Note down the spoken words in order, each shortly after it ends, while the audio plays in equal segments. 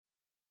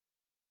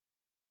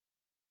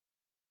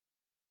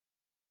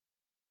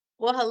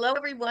Well, hello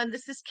everyone.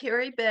 This is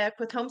Carrie Beck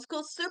with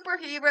Homeschool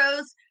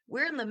Superheroes.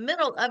 We're in the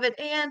middle of it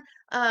and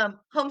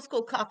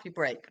homeschool coffee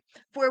break,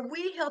 where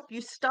we help you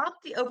stop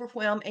the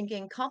overwhelm and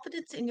gain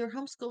confidence in your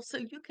homeschool so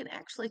you can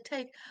actually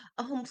take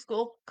a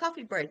homeschool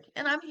coffee break.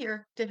 And I'm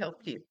here to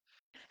help you.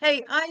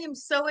 Hey, I am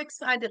so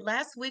excited.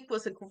 Last week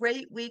was a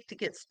great week to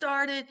get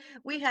started.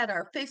 We had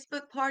our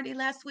Facebook party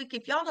last week.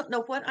 If y'all don't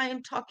know what I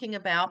am talking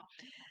about,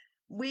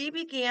 we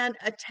began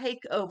a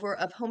takeover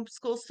of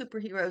Homeschool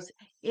Superheroes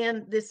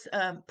in this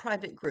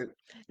private group.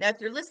 Now,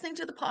 if you're listening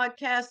to the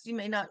podcast, you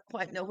may not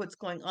quite know what's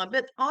going on,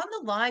 but on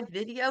the live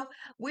video,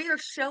 we are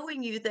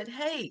showing you that,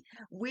 hey,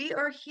 we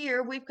are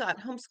here. We've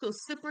got Homeschool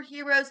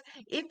Superheroes.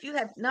 If you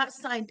have not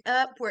signed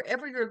up,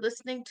 wherever you're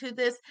listening to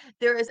this,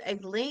 there is a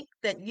link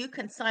that you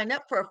can sign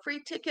up for a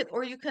free ticket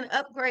or you can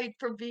upgrade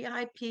for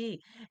VIP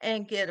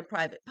and get a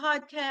private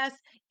podcast,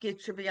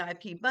 get your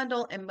VIP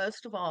bundle, and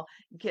most of all,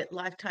 get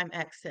lifetime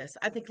access.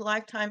 I think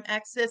lifetime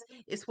access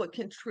is what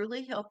can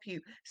truly help you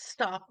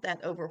stop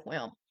that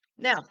overwhelm.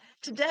 Now,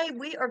 today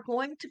we are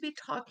going to be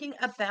talking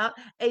about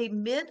a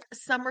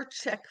midsummer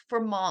check for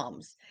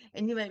moms.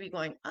 And you may be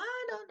going,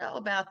 I don't know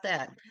about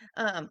that.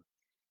 Um,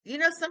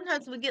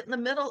 sometimes we get in the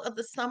middle of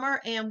the summer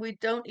and we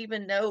don't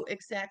even know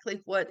exactly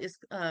what is,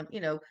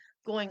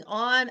 going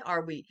on.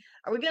 Are we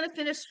going to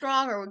finish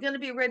strong? Are we going to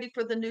be ready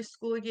for the new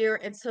school year?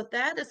 And so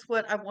that is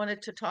what I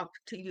wanted to talk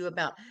to you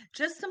about.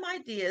 Just some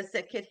ideas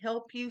that could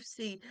help you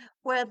see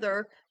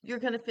whether you're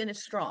going to finish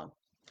strong.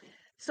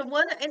 And some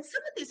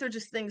of these are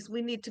just things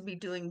we need to be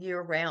doing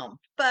year round,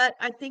 but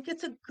I think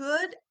it's a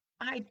good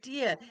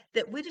idea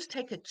that we just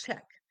take a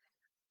check,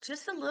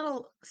 just a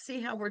little,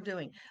 see how we're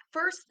doing.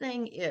 First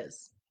thing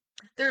is,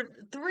 there are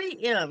 3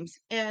 M's,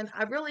 and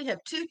I really have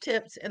 2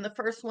 tips, and the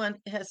first one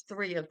has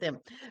 3 of them.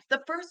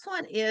 The first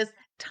one is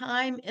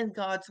time in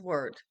God's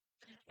Word.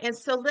 And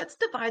so let's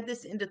divide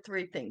this into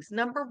 3 things.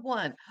 Number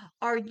 1,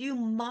 are you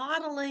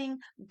modeling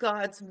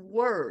God's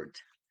Word?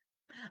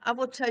 I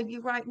will tell you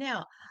right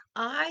now,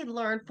 I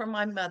learned from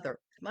my mother.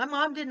 My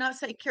mom did not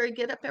say, Carrie,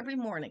 get up every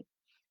morning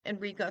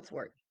and read God's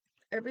Word.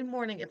 Every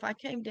morning, if I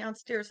came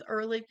downstairs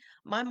early,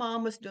 my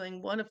mom was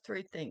doing one of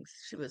 3 things.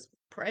 She was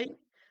praying,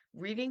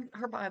 reading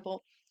her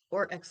Bible,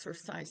 or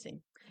exercising.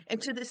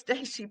 And to this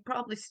day, she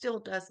probably still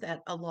does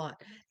that a lot.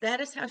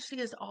 That is how she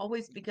has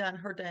always begun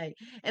her day.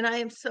 And I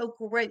am so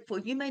grateful.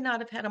 You may not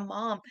have had a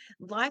mom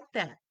like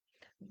that,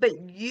 but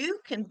you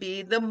can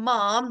be the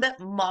mom that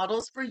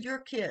models for your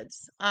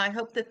kids. I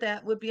hope that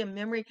that would be a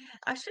memory.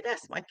 I should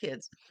ask my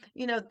kids,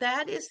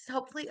 that is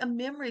hopefully a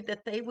memory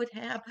that they would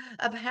have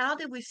of how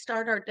did we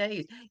start our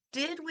days?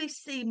 Did we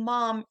see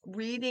mom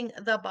reading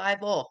the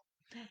Bible?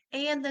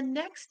 And the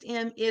next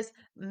M is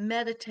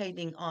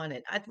meditating on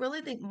it. I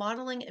really think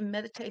modeling and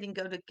meditating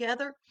go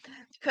together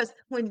because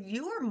when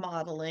you are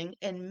modeling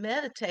and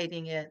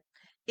meditating it,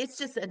 it's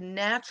just a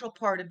natural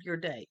part of your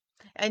day.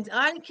 And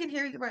I can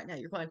hear you right now.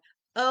 You're going,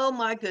 oh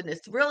my goodness,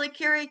 really,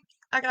 Carrie?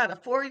 I got a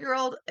 4-year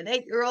old, an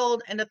 8-year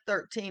old, and a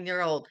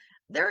 13-year old.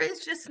 There is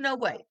just no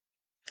way.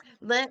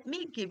 Let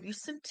me give you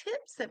some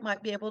tips that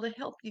might be able to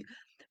help you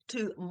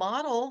to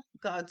model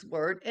God's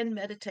word and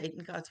meditate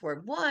in God's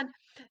word. One,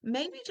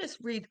 maybe just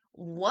read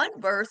one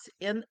verse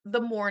in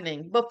the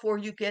morning before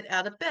you get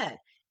out of bed.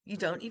 You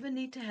don't even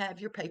need to have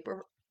your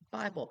paper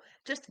Bible.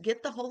 Just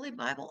get the Holy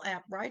Bible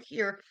app right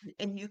here,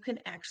 and you can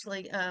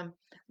actually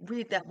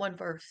read that one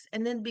verse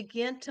and then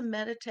begin to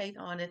meditate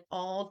on it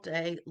all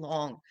day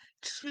long.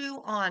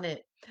 Chew on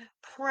it.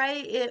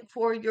 Pray it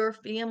for your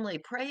family.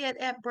 Pray it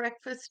at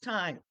breakfast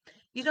time.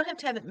 You don't have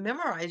to have it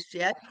memorized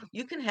yet.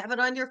 You can have it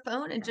on your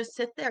phone and just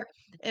sit there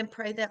and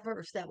pray that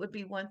verse. That would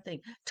be one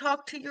thing.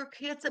 Talk to your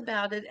kids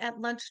about it at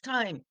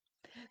lunchtime.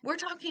 We're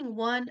talking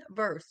one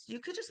verse. You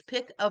could just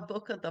pick a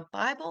book of the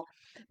Bible,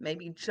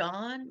 maybe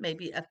John,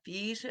 maybe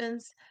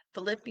Ephesians,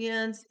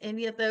 Philippians,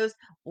 any of those,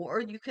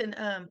 or you can,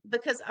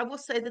 because I will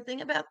say the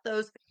thing about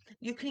those,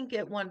 you can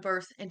get one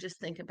verse and just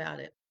think about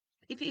it.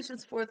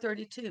 Ephesians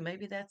 4:32,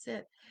 maybe that's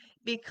it.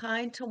 Be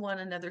kind to one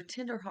another,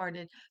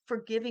 tenderhearted,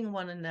 forgiving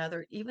one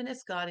another, even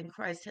as God in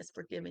Christ has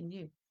forgiven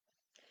you.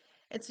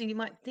 And so you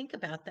might think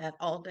about that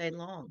all day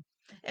long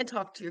and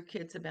talk to your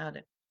kids about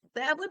it.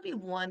 That would be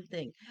one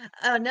thing.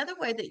 Another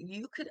way that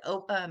you could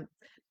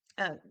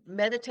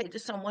meditate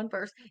just on one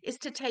verse is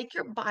to take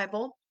your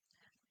Bible,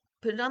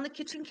 put it on the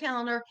kitchen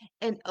counter,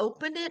 and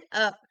open it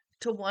up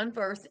to one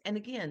verse. And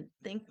again,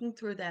 thinking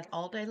through that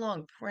all day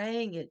long,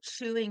 praying it,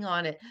 chewing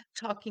on it,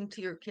 talking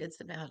to your kids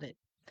about it.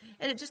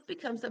 And it just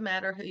becomes a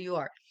matter who you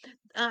are.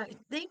 I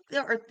think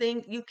there are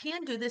things you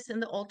can do this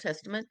in the Old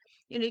Testament.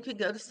 You could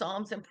go to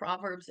Psalms and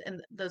Proverbs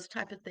and those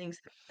type of things.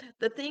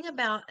 The thing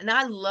about, and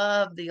I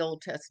love the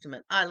Old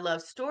Testament. I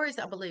love stories.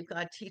 I believe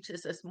God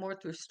teaches us more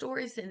through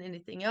stories than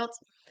anything else.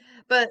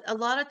 But a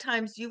lot of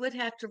times you would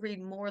have to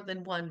read more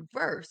than one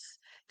verse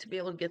to be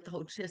able to get the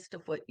whole gist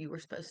of what you were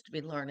supposed to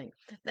be learning.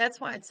 That's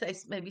why I'd say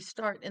maybe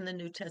start in the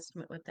New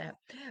Testament with that.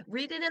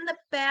 Read it in the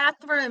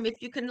bathroom.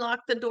 If you can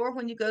lock the door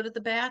when you go to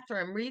the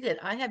bathroom, read it.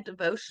 I have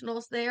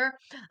devotionals there.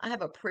 I have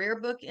have a prayer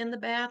book in the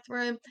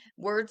bathroom,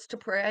 Words to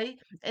Pray,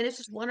 and it's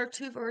just one or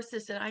two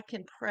verses that I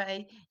can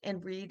pray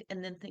and read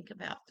and then think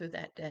about through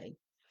that day.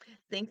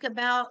 Think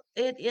about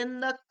it in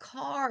the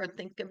car.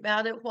 Think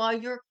about it while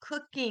you're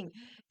cooking.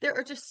 There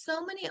are just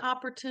so many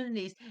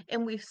opportunities,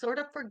 and we sort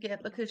of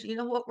forget because you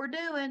know what we're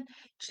doing?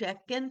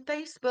 Checking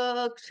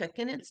Facebook,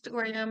 checking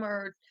Instagram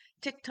or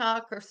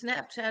TikTok or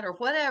Snapchat or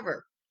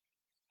whatever.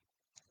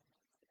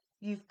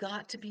 You've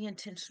got to be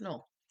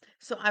intentional.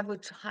 So I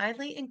would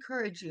highly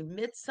encourage you,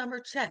 midsummer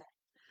check.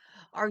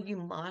 Are you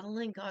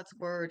modeling God's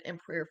word and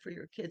prayer for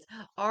your kids?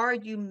 Are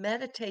you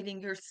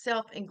meditating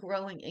yourself and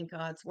growing in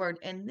God's word?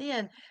 And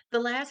then the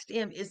last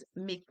M is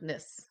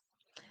meekness.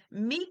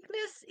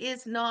 Meekness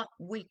is not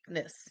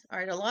weakness. All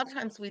right. A lot of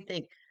times we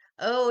think,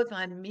 oh, if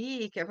I'm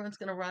meek, everyone's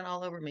going to run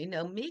all over me.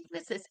 No,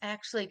 meekness is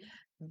actually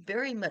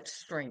very much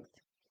strength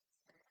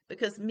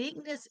because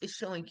meekness is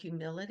showing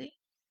humility,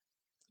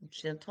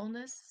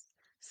 gentleness,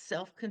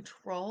 self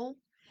control.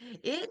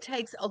 It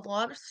takes a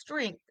lot of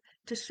strength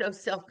to show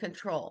self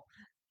control.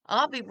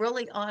 I'll be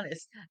really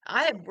honest.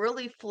 I have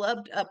really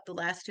flubbed up the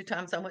last two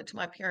times I went to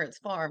my parents'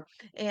 farm.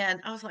 And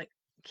I was like,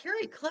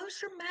 Carrie,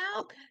 close your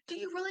mouth. Do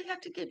you really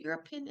have to give your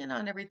opinion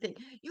on everything?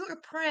 You are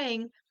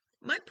praying.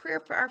 My prayer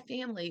for our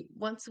family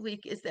once a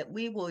week is that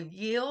we will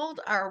yield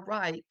our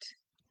right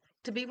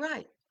to be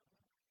right.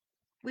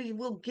 We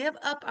will give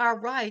up our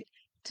right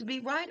to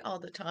be right all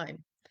the time.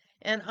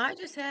 And I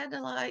just had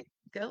to like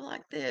go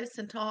like this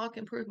and talk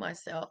and prove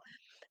myself.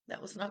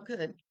 That was not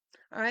good.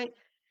 All right.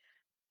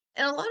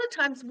 And a lot of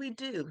times we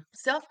do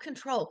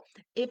self-control.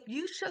 If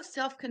you show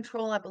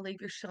self-control, I believe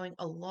you're showing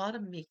a lot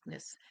of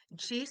meekness.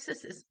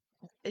 Jesus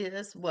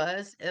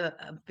was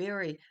a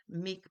very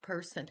meek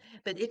person,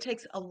 but it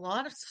takes a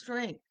lot of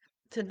strength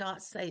to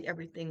not say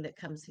everything that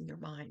comes in your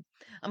mind.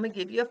 I'm gonna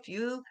give you a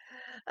few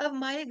of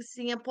my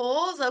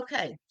examples.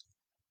 Okay.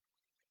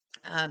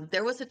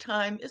 There was a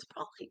time, it's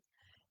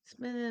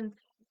been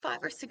 5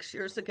 or 6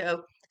 years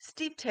ago.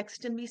 Steve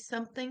texted me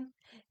something,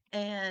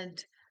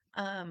 and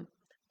um,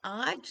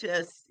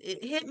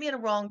 it hit me at a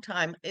wrong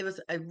time. It was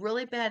a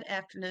really bad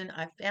afternoon.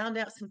 I found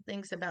out some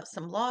things about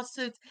some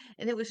lawsuits,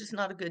 and it was just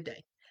not a good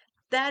day.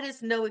 That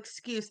is no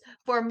excuse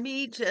for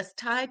me just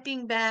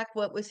typing back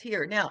what was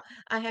here. Now,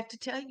 I have to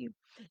tell you,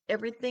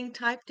 everything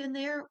typed in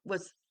there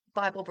was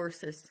Bible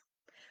verses,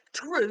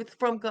 truth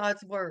from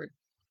God's word,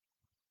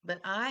 but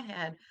I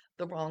had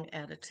the wrong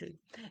attitude.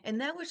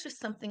 And that was just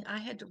something I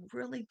had to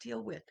really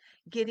deal with,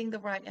 getting the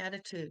right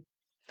attitude.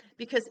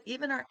 Because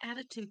even our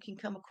attitude can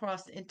come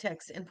across in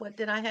text. And what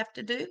did I have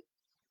to do?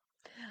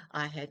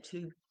 I had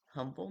to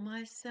humble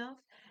myself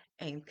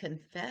and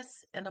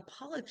confess and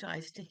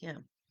apologize to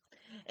him.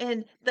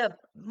 And the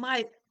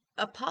my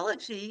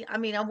apology, I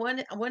mean, I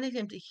wanted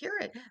him to hear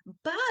it,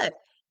 but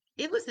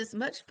it was as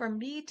much for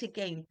me to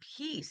gain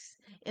peace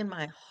in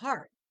my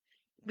heart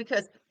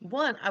because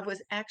one, I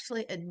was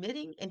actually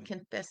admitting and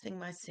confessing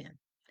my sin,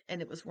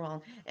 and it was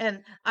wrong.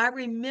 And I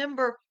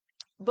remember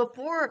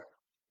before,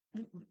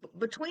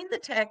 between the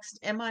text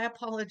and my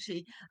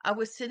apology, I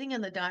was sitting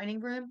in the dining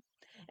room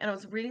and I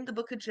was reading the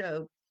book of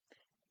Job,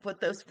 what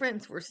those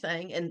friends were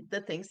saying, and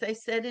the things they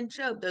said in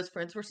Job, those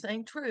friends were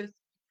saying truth,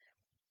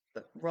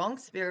 but wrong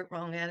spirit,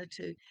 wrong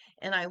attitude.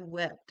 And I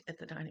wept at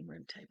the dining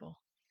room table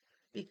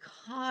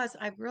because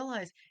I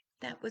realized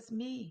that was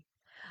me.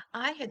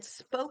 I had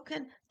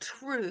spoken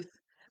truth,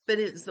 but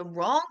it was the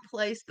wrong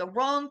place, the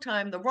wrong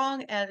time, the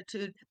wrong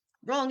attitude,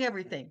 wrong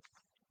everything.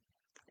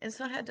 And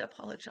so I had to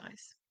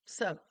apologize.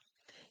 So,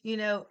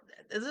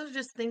 those are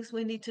just things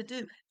we need to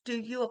do. Do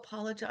you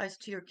apologize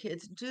to your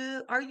kids?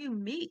 Are you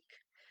meek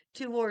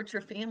towards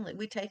your family?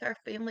 We take our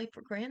family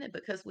for granted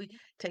because we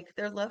take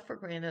their love for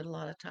granted a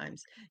lot of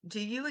times. Do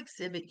you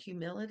exhibit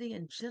humility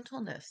and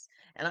gentleness?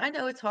 And I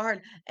know it's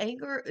hard.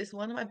 Anger is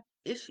one of my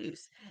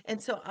issues.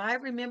 And so I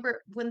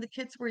remember when the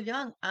kids were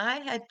young, I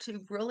had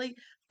to really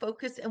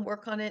focus and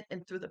work on it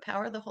and through the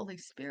power of the Holy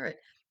Spirit,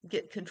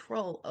 get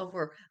control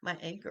over my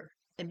anger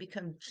and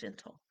become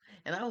gentle.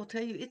 And I will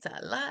tell you, it's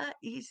a lot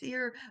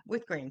easier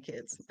with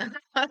grandkids.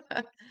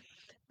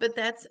 But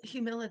that's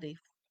humility.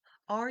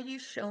 Are you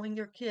showing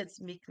your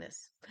kids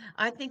meekness?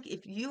 I think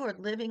if you are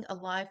living a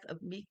life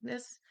of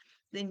meekness,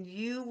 then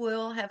you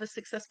will have a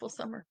successful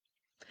summer.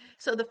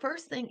 So the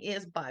first thing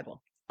is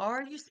Bible.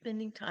 Are you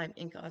spending time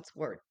in God's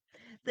Word?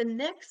 The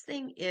next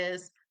thing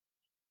is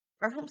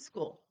our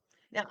homeschool.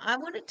 Now, I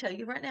want to tell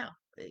you right now,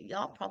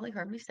 y'all probably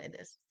heard me say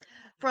this.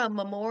 From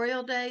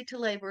Memorial Day to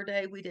Labor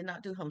Day, we did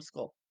not do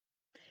homeschool.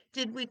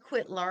 Did we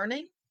quit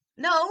learning?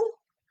 No.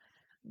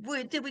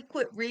 Did we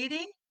quit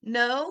reading?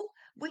 No.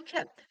 We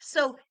kept,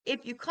 so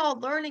if you call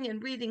learning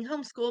and reading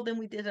homeschool, then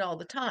we did it all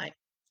the time.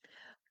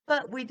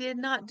 But we did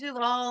not do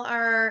all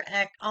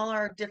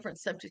our different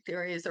subject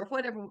areas or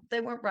whatever.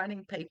 They weren't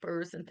writing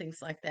papers and things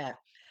like that.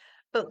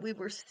 But we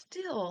were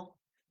still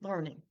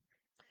learning.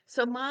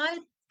 So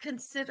we're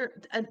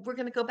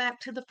going to go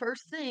back to the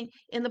first thing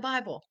in the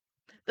Bible.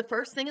 The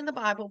first thing in the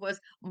Bible was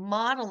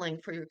modeling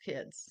for your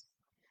kids.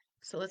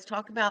 So let's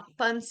talk about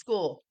fun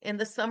school in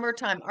the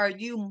summertime. Are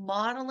you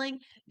modeling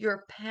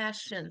your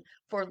passion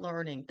for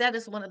learning? That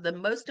is one of the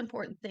most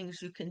important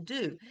things you can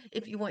do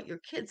if you want your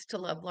kids to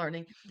love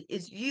learning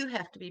is you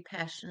have to be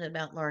passionate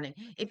about learning.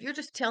 If you're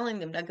just telling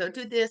them now go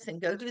do this and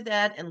go do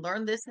that and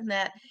learn this and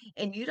that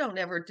and you don't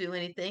ever do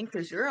anything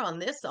because you're on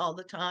this all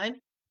the time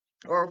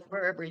or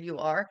wherever you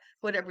are,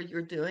 whatever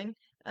you're doing,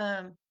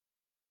 um,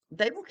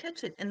 they will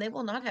catch it and they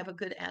will not have a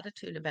good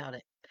attitude about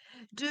it.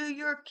 Do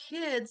your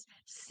kids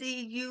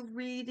see you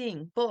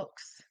reading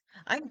books?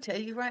 I can tell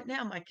you right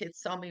now, my kids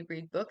saw me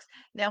read books.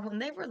 Now, when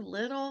they were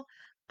little,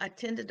 I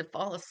tended to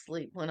fall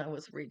asleep when I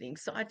was reading,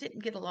 so I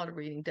didn't get a lot of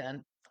reading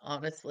done,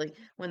 honestly,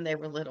 when they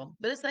were little.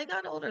 But as they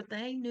got older,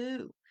 they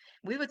knew.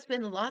 We would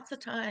spend lots of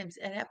times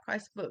at Half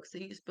Price Books,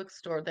 the used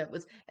bookstore that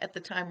was at the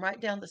time right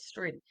down the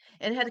street,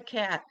 and it had a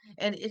cat,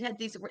 and it had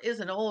these. It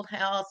was an old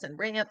house and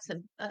ramps,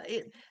 and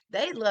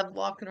they loved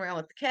walking around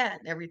with the cat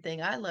and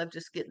everything. I love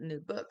just getting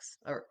new books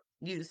or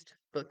used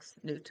books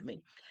new to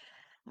me.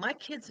 My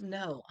kids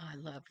know I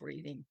love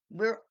reading.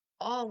 We're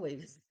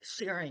always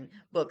sharing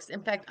books.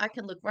 In fact, I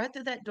can look right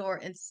through that door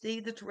and see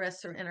the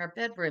dresser in our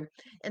bedroom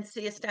and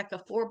see a stack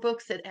of 4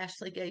 books that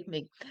Ashley gave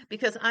me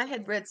because I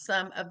had read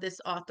some of this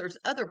author's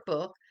other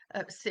book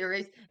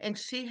series and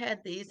she had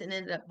these and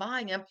ended up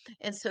buying them.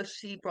 And so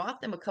she brought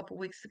them a couple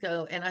weeks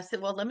ago. And I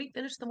said, well, let me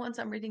finish the ones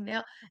I'm reading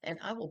now and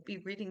I will be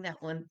reading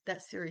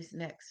that series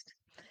next.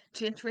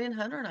 Gentry and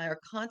Hunter and I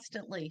are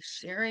constantly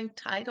sharing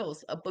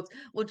titles of books.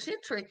 Well,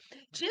 Gentry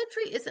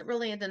isn't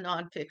really into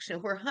nonfiction,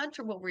 where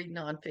Hunter will read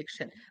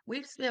nonfiction.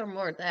 We spell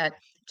more of that.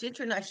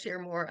 Gentry and I share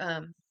more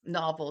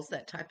novels,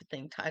 that type of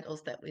thing,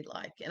 titles that we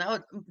like. And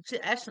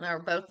Ash and I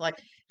are both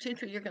like,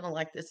 Gentry, you're going to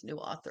like this new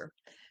author.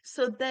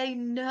 So they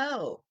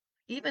know,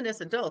 even as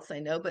adults,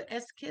 they know, but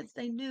as kids,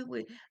 they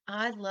knew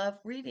I love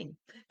reading.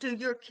 Do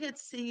your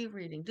kids see you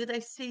reading? Do they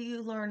see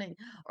you learning?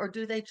 Or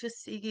do they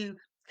just see you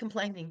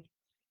complaining?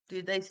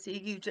 Do they see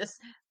you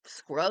just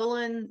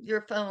scrolling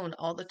your phone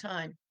all the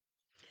time?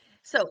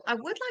 So I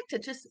would like to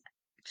just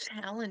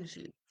challenge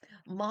you.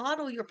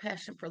 Model your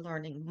passion for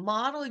learning,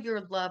 model your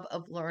love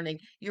of learning,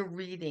 your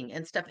reading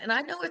and stuff. And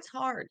I know it's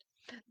hard.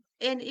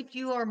 And if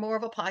you are more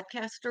of a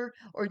podcaster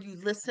or you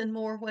listen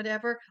more,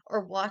 whatever,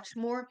 or watch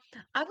more,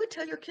 I would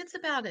tell your kids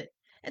about it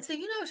and say,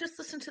 I was just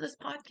listening to this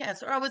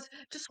podcast or I was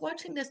just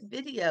watching this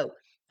video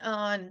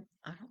on,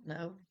 I don't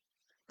know,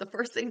 the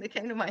first thing that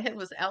came to my head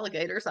was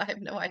alligators. I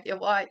have no idea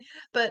why,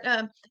 but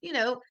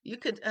you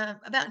could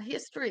about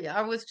history.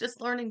 I was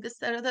just learning this,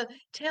 that, or the.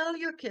 Tell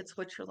your kids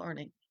what you're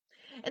learning.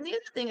 And the other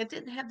thing, I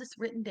didn't have this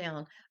written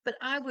down, but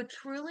I would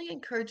truly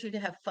encourage you to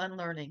have fun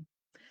learning.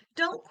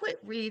 Don't quit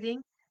reading.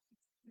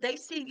 They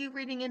see you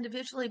reading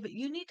individually, but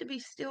you need to be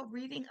still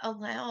reading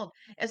aloud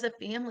as a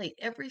family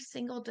every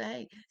single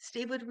day.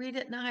 Steve would read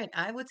at night.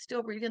 I would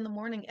still read in the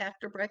morning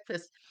after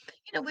breakfast.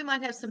 We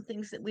might have some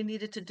things that we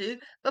needed to do,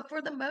 but for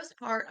the most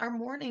part, our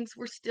mornings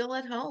were still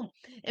at home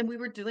and we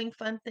were doing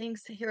fun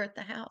things here at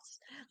the house.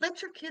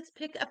 Let your kids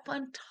pick a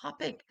fun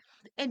topic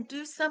and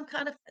do some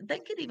kind of, they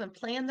could even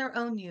plan their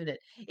own unit.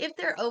 If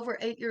they're over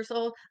 8 years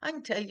old, I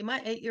can tell you,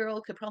 my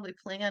 8-year-old could probably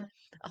plan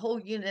a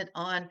whole unit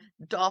on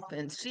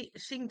dolphins.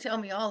 She can tell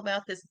me all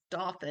about this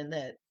dolphin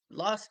that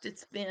lost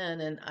its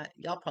fin, and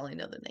y'all probably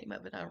know the name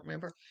of it. I don't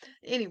remember.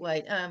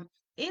 Anyway,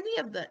 any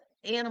of the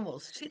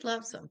animals, she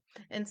loves them.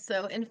 And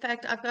so, in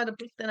fact, I've got a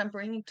book that I'm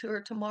bringing to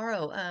her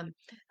tomorrow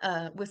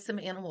with some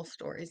animal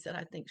stories that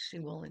I think she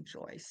will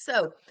enjoy.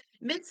 So,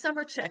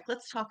 midsummer check.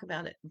 Let's talk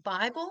about it.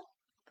 Bible.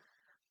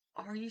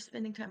 Are you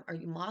spending time? Are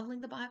you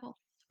modeling the Bible?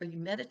 Are you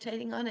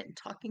meditating on it and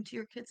talking to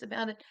your kids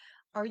about it?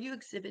 Are you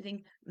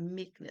exhibiting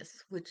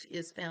meekness, which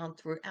is found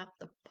throughout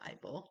the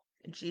Bible?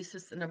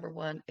 Jesus, the number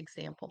one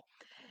example.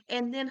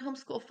 And then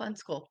homeschool, fun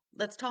school.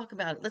 Let's talk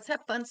about it. Let's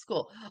have fun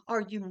school.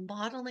 Are you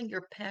modeling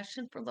your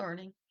passion for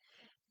learning?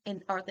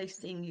 And are they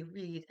seeing you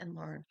read and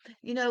learn?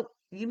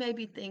 You may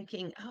be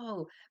thinking,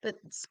 oh, but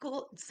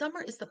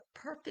summer is the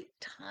perfect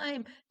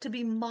time to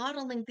be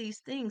modeling these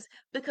things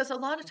because a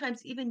lot of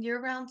times, even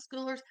year-round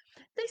schoolers,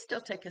 they still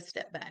take a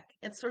step back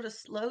and sort of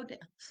slow down,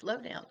 slow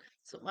down.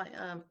 So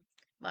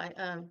my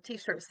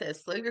t-shirt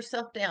says, slow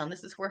yourself down.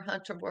 This is where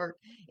Hunter worked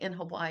in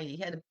Hawaii.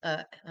 He had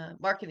a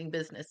marketing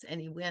business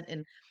and he went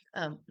and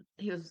um,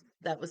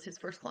 that was his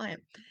first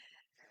client.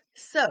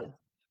 So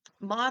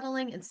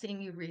modeling and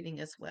seeing you reading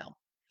as well.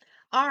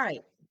 All right.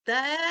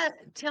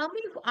 Tell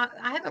me,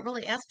 I haven't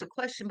really asked a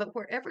question, but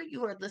wherever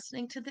you are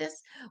listening to this,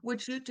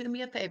 would you do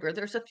me a favor?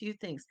 There's a few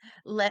things.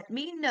 Let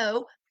me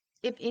know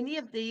if any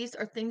of these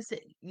are things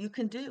that you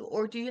can do,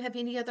 or do you have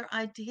any other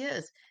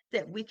ideas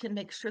that we can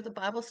make sure the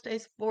Bible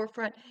stays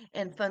forefront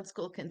and Fun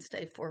School can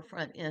stay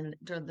forefront in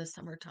during the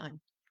summertime?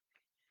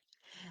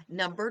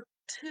 Number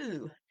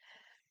two,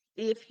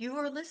 if you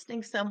are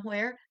listening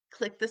somewhere,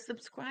 click the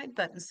subscribe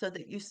button so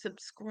that you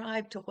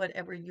subscribe to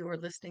whatever you are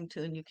listening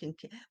to and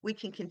we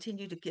can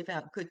continue to give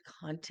out good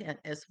content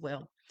as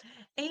well.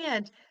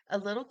 And a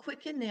little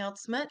quick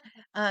announcement,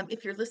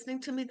 if you're listening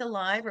to me the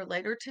live or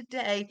later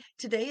today,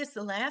 today is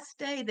the last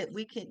day that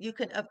you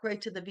can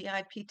upgrade to the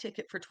VIP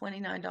ticket for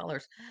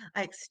 $29.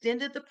 I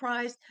extended the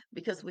price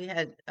because we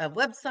had a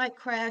website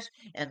crash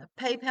and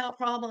a PayPal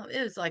problem.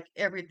 It was like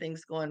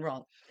everything's going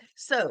wrong.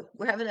 So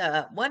we're having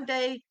a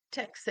one-day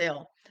tech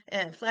sale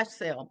and flash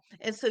sale.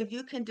 And so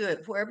you can do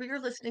it wherever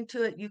you're listening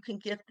to it. You can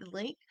get the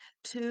link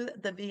to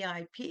the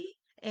VIP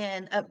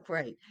and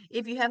upgrade.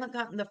 If you haven't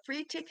gotten the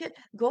free ticket,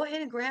 go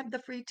ahead and grab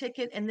the free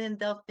ticket, and then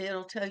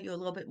it'll tell you a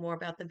little bit more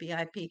about the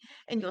VIP,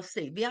 and you'll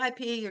see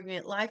VIP, you're gonna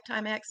get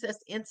lifetime access,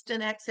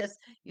 instant access.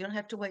 You don't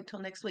have to wait till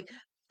next week.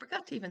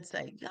 Forgot to even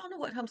say, y'all know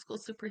what Homeschool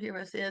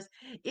Superheroes is?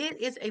 It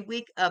is a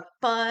week of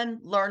fun,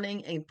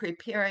 learning, and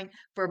preparing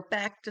for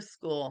back to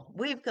school.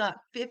 We've got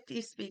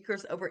 50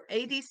 speakers, over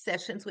 80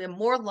 sessions. We have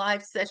more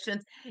live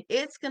sessions.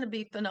 It's going to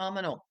be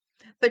phenomenal.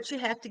 But you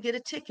have to get a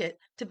ticket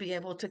to be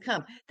able to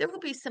come. There will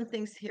be some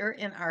things here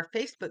in our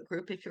Facebook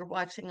group if you're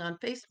watching on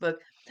Facebook,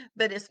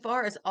 but as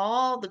far as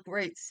all the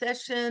great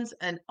sessions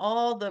and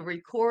all the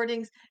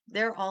recordings,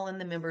 they're all in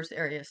the members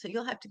area. So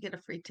you'll have to get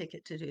a free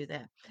ticket to do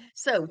that.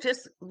 So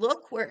just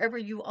look wherever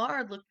you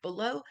are, look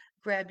below,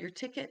 grab your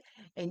ticket,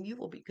 and you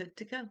will be good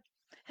to go.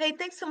 Hey,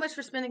 thanks so much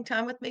for spending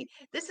time with me.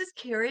 This is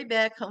Carrie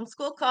Beck,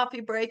 Homeschool Coffee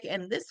Break,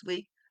 and this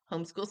week,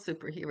 Homeschool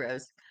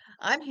Superheroes.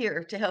 I'm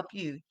here to help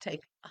you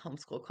take a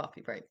homeschool coffee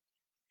break.